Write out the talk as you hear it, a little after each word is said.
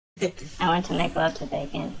I want to make love to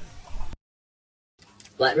bacon.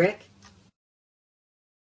 What, Rick?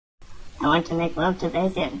 I want to make love to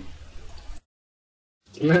bacon.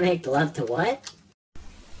 You want to make love to what?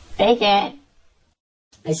 Bacon!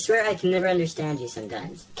 I swear I can never understand you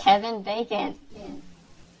sometimes. Kevin Bacon.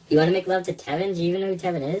 You want to make love to Tevin? Do you even know who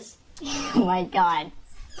Tevin is? Oh my god.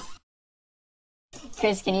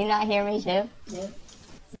 Chris, can you not hear me too?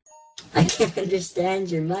 I can't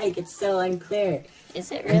understand your mic. It's so unclear.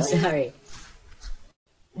 Is it really? I'm sorry.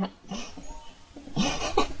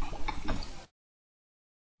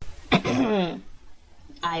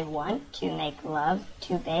 I want to make love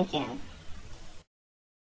to bacon.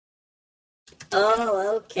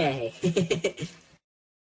 Oh, okay.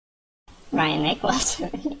 Ryan, make love to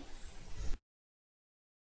me.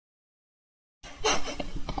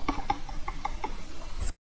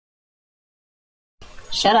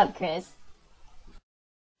 Shut up, Chris.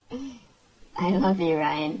 I love you,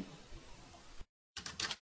 Ryan.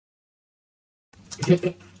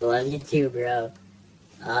 Love you too, bro.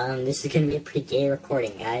 This is gonna be a pretty gay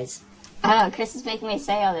recording, guys. Oh, Chris is making me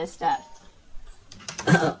say all this stuff.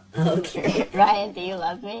 Oh, okay. Ryan, do you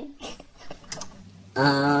love me?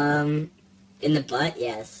 In the butt,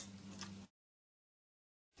 yes.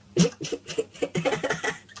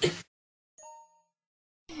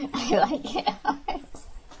 I like it hard.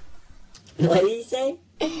 What did you say?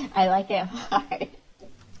 I like it hard.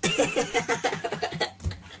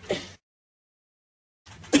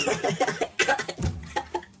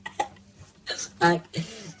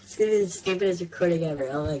 It's gonna be the stupidest recording ever.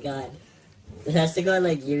 Oh my god. It has to go on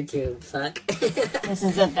like YouTube. Fuck. This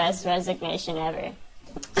is the best resignation ever.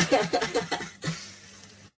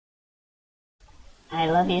 I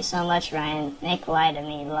love you so much, Ryan. Make lie to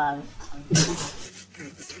me, love.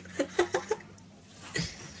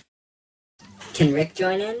 Can Rick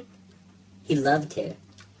join in? He'd love to.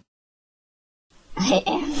 I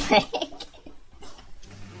am Rick.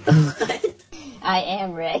 What? I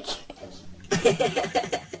am Rick.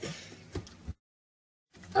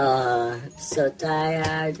 So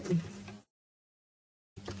tired.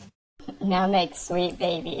 Now make sweet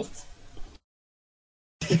babies.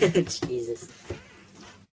 Jesus.